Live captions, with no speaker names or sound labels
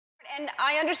And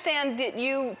I understand that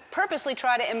you purposely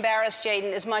try to embarrass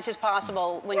Jayden as much as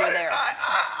possible when you're there.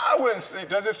 I wouldn't see.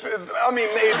 Does it fit? I mean,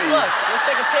 maybe. Let's look. Let's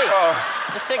take a peek.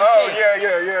 Let's take a peek.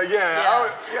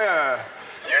 Yeah.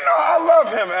 You know, I love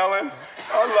him, Ellen.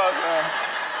 I love him.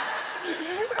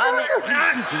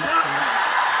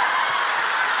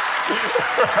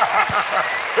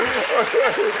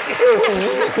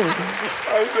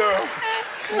 I do.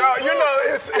 No, you know,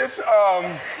 it's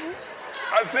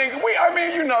I think I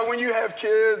mean, you know, when you have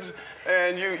kids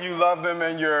and you love them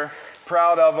and you're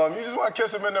proud of them, you just want to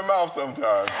kiss them in the mouth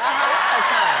sometimes. A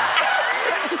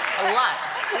lot.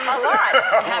 It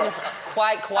happens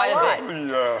quite a bit.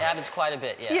 Yeah. It happens quite a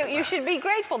bit, yeah. You should be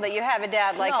grateful that you have a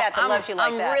dad like that loves you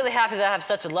like that. I'm really happy that I have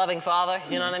such a loving father,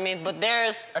 you know what I mean? But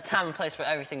there's a time and place for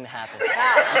everything to happen. You know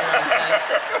what I'm saying?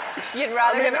 You'd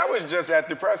rather... I mean, that was just at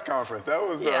the press conference. That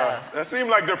was, that seemed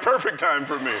like the perfect time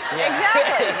for me. Yeah.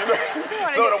 Exactly.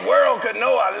 So the world could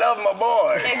know I love my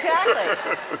boy. Exactly.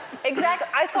 Exactly.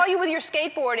 I saw you with your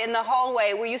skateboard in the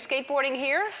hallway. Were you skateboarding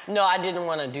here? No, I didn't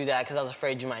want to do that because I was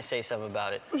afraid you might say something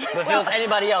about it. But if it was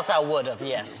anybody else, I would have,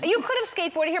 yes. You could have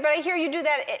skateboarded here, but I hear you do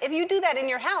that. If you do that in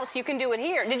your house, you can do it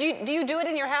here. Do you do it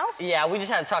in your house? Yeah, we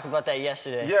just had to talk about that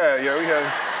yesterday. Yeah, we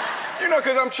had. You know,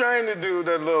 because I'm trying to do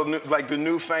that little, like the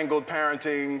newfangled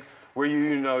parenting where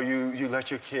you let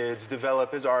your kids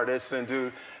develop as artists and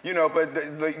do, you know, but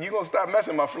you're going to stop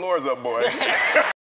messing my floors up, boy.